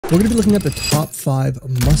We're going to be looking at the top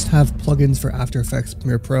 5 must-have plugins for After Effects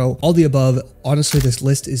Premiere Pro. All the above. Honestly, this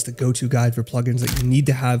list is the go-to guide for plugins that you need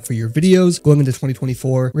to have for your videos going into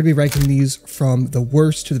 2024. We're going to be ranking these from the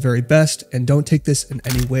worst to the very best, and don't take this in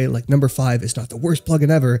any way like number 5 is not the worst plugin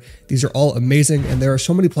ever. These are all amazing, and there are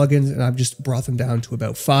so many plugins, and I've just brought them down to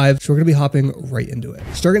about 5. So we're going to be hopping right into it.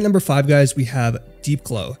 Starting at number 5, guys, we have Deep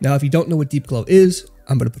Glow. Now, if you don't know what Deep Glow is,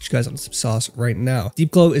 I'm going to put you guys on some sauce right now.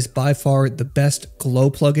 Deep Glow is by far the best glow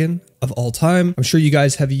plugin of all time. I'm sure you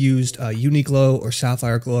guys have used Uni-Glow or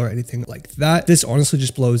Sapphire Glow or anything like that. This honestly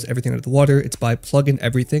just blows everything out of the water. It's by Plugin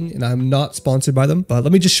Everything, and I'm not sponsored by them, but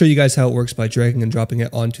let me just show you guys how it works by dragging and dropping it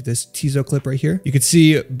onto this Tizo clip right here. You can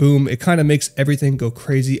see, boom, it kind of makes everything go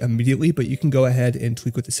crazy immediately, but you can go ahead and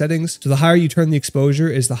tweak with the settings. So the higher you turn the exposure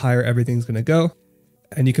is the higher everything's going to go,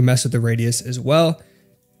 and you can mess with the radius as well.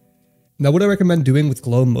 Now, what I recommend doing with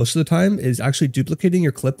Glow most of the time is actually duplicating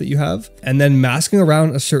your clip that you have and then masking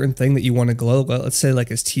around a certain thing that you want to glow. Let's say like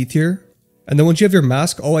his teeth here. And then once you have your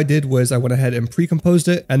mask, all I did was I went ahead and pre-composed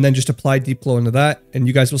it and then just applied Deep Glow into that. And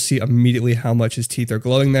you guys will see immediately how much his teeth are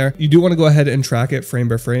glowing there. You do want to go ahead and track it frame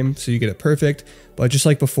by frame so you get it perfect. But just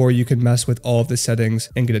like before, you can mess with all of the settings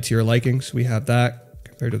and get it to your liking. So we have that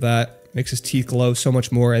compared to that. Makes his teeth glow so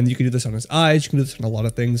much more, and you can do this on his eyes, you can do this on a lot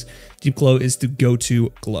of things. Deep Glow is the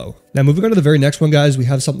go-to glow. Now, moving on to the very next one, guys, we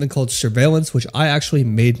have something called Surveillance, which I actually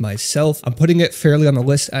made myself. I'm putting it fairly on the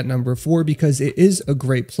list at number 4 because it is a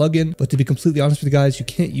great plugin, but to be completely honest with you guys, you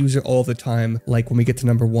can't use it all the time. Like when we get to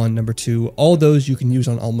number 1, number 2, all those you can use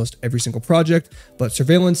on almost every single project, but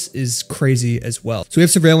Surveillance is crazy as well. So we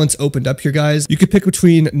have Surveillance opened up here, guys. You could pick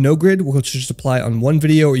between no grid, which just apply on 1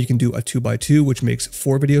 video, or you can do a 2x2, which makes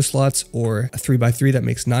 4 video slots, or a 3x3 that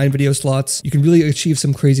makes 9 video slots. You can really achieve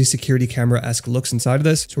some crazy security camera-esque looks inside of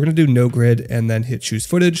this. So we're going to do no grid and then hit choose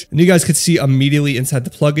footage. And you guys could see immediately inside the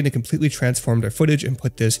plugin, it completely transformed our footage and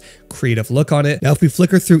put this creative look on it. Now, if we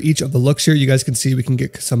flicker through each of the looks here, you guys can see we can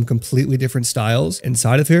get some completely different styles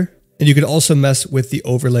inside of here. And you can also mess with the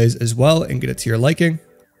overlays as well and get it to your liking.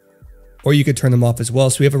 Or you could turn them off as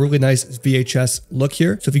well. So we have a really nice VHS look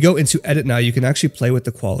here. So if you go into edit now, you can actually play with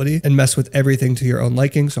the quality and mess with everything to your own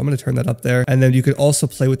liking. So I'm going to turn that up there. And then you could also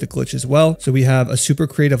play with the glitch as well. So we have a super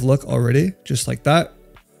creative look already, just like that.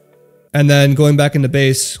 And then going back into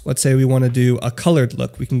base, let's say we want to do a colored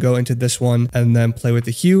look. We can go into this one and then play with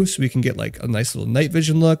the hue so we can get like a nice little night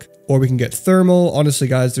vision look, or we can get thermal. Honestly,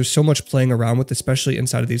 guys, there's so much playing around with, especially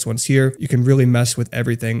inside of these ones here. You can really mess with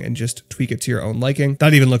everything and just tweak it to your own liking.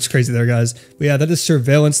 That even looks crazy there, guys. But yeah, that is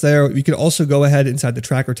Surveillance there. You can also go ahead inside the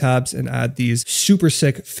tracker tabs and add these super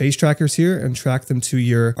sick face trackers here and track them to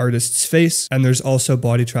your artist's face. And there's also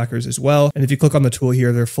body trackers as well. And if you click on the tool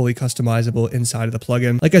here, they're fully customizable inside of the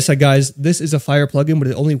plugin. Like I said, guys, this is a fire plugin, but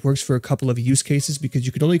it only works for a couple of use cases because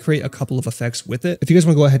you can only create a couple of effects with it. If you guys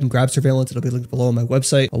want to go ahead and grab Surveillance, it'll be linked below on my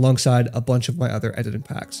website alongside a bunch of my other editing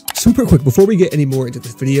packs. Super quick, before we get any more into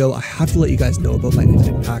this video, I have to let you guys know about my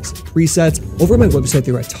editing packs presets. Over on my website,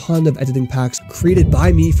 there are a ton of editing packs created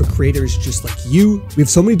by me for creators just like you. We have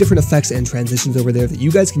so many different effects and transitions over there that you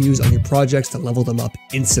guys can use on your projects to level them up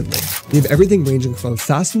instantly. We have everything ranging from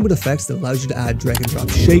fast and wood effects that allows you to add drag and drop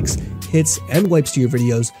shakes, hits, and wipes to your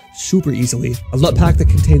videos super easily, a LUT pack that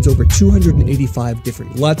contains over 285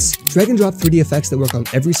 different LUTs, drag and drop 3D effects that work on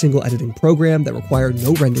every single editing program that require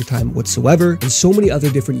no render time whatsoever, and so many other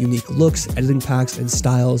different unique looks, editing packs, and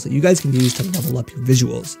styles that you guys can use to level up your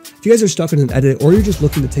visuals. If you guys are stuck in an edit or you're just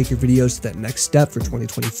looking to take your videos to that next step for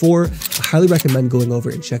 2024, I highly recommend going over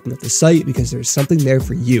and checking out the site because there's something there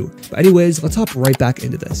for you. But anyways, let's hop right back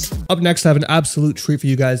into this. Up next, I have an absolute treat for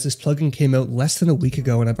you guys. This plugin came out less than a week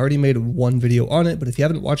ago and I've already made 1 video on it, but if you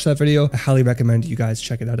haven't watched that video, I highly recommend you guys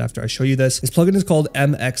check it out after I show you this. This plugin is called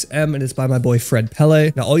MXM and it's by my boy Fred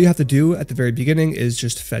Pele. Now all you have to do at the very beginning is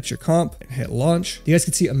just fetch your comp and hit launch. You guys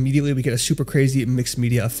can see immediately we get a super crazy mixed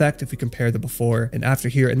media effect if we compare the before and after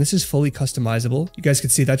here, and this is fully customizable. You guys can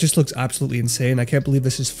see that just looks absolutely insane. I can't believe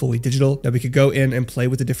this is fully digital. Now we could go in and play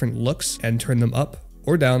with the different looks and turn them up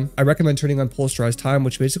or down. I recommend turning on posterized time,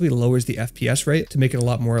 which basically lowers the FPS rate to make it a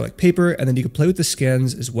lot more like paper. And then you can play with the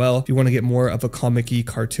scans as well. If you want to get more of a comic-y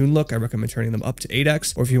cartoon look, I recommend turning them up to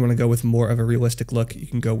 8x. Or if you want to go with more of a realistic look, you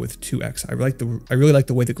can go with 2x. I really like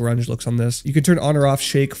the way the grunge looks on this. You can turn on or off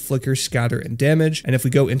shake, flicker, scatter, and damage. And if we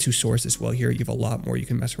go into source as well here, you have a lot more you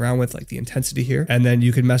can mess around with, like the intensity here. And then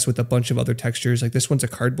you can mess with a bunch of other textures. Like this one's a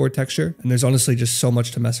cardboard texture. And there's honestly just so much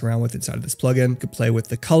to mess around with inside of this plugin. You could play with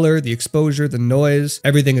the color, the exposure, the noise, this,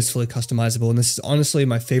 everything is fully customizable. And this is honestly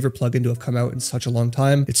my favorite plugin to have come out in such a long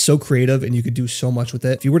time. It's so creative and you could do so much with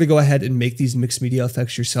it. If you were to go ahead and make these mixed media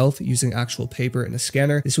effects yourself using actual paper and a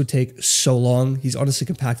scanner, this would take so long. He's honestly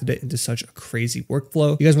compacted it into such a crazy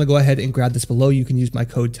workflow. You guys want to go ahead and grab this below. You can use my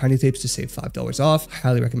code tinytapes to save $5 off. I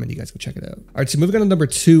highly recommend you guys go check it out. All right, so moving on to number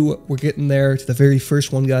 2, we're getting there to the very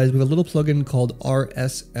first one, guys. We have a little plugin called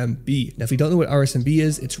RSMB. Now, if you don't know what RSMB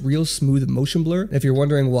is, it's real smooth motion blur. And if you're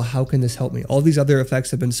wondering, well, how can this help me? All these other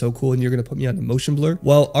effects have been so cool and you're going to put me on the motion blur.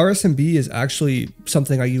 Well, RSMB is actually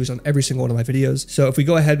something I use on every single one of my videos. So if we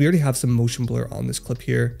go ahead, we already have some motion blur on this clip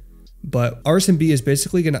here. But RSMB is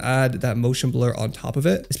basically going to add that motion blur on top of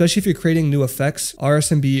it, especially if you're creating new effects.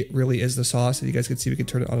 RSMB really is the sauce. If you guys can see, we can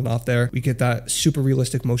turn it on and off there. We get that super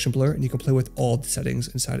realistic motion blur and you can play with all the settings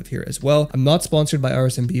inside of here as well. I'm not sponsored by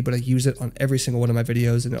RSMB, but I use it on every single one of my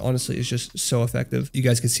videos and it honestly is just so effective. You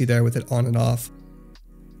guys can see there with it on and off.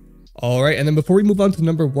 All right, and then before we move on to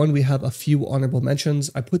number 1, we have a few honorable mentions.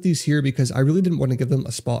 I put these here because I really didn't want to give them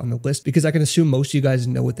a spot on the list because I can assume most of you guys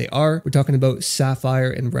know what they are. We're talking about Sapphire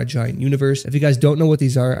and Red Giant Universe. If you guys don't know what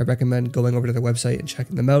these are, I recommend going over to their website and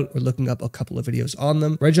checking them out or looking up a couple of videos on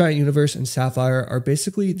them. Red Giant Universe and Sapphire are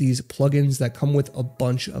basically these plugins that come with a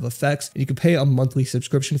bunch of effects and you can pay a monthly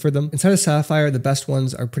subscription for them. Inside of Sapphire, the best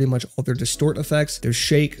ones are pretty much all their distort effects, their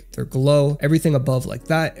shake, their glow, everything above like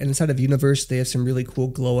that. And inside of Universe, they have some really cool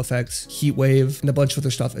glow effects, heat wave, and a bunch of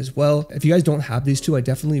other stuff as well. If you guys don't have these two, I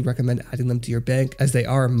definitely recommend adding them to your bank as they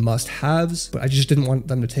are must-haves, but I just didn't want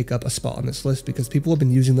them to take up a spot on this list because people have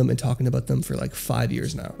been using them and talking about them for like 5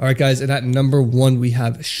 years now. All right, guys, and at number 1, we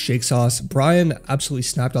have Shake Sauce. Brian absolutely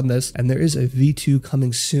snapped on this, and there is a V2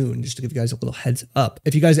 coming soon, just to give you guys a little heads up.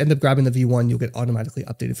 If you guys end up grabbing the V1, you'll get automatically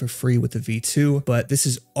updated for free with the V2, but this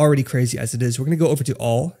is already crazy as it is. We're going to go over to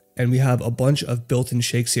all, and we have a bunch of built-in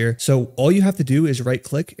shakes here. So all you have to do is right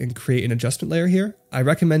click and create an adjustment layer here. I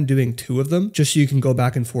recommend doing 2 of them just so you can go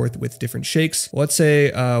back and forth with different shakes. Let's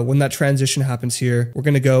say when that transition happens here, we're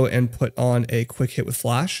going to go and put on a quick hit with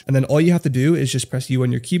flash. And then all you have to do is just press U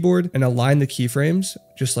on your keyboard and align the keyframes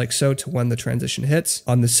just like so to when the transition hits.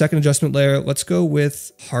 On the second adjustment layer, let's go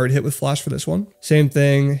with hard hit with flash for this one. Same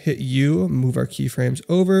thing, hit U, move our keyframes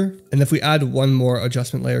over. And if we add one more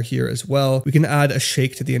adjustment layer here as well, we can add a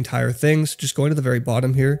shake to the entire thing. So just going to the very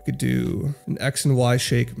bottom here, we could do an X and Y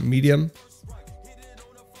shake medium.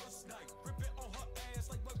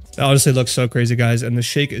 That honestly looks so crazy, guys, and the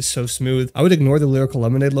shake is so smooth. I would ignore the Lyrical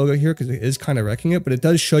Lemonade logo here because it is kind of wrecking it, but it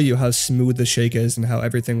does show you how smooth the shake is and how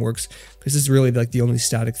everything works because this is really like the only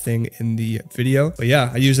static thing in the video. But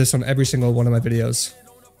yeah, I use this on every single one of my videos.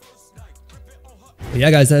 But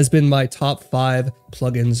yeah, guys, that has been my top 5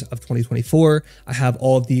 plugins of 2024. I have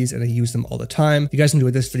all of these and I use them all the time. If you guys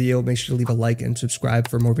enjoyed this video, make sure to leave a like and subscribe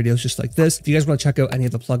for more videos just like this. If you guys want to check out any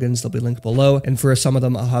of the plugins, they'll be linked below. And for some of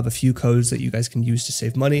them, I'll have a few codes that you guys can use to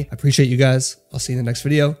save money. I appreciate you guys. I'll see you in the next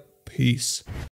video. Peace.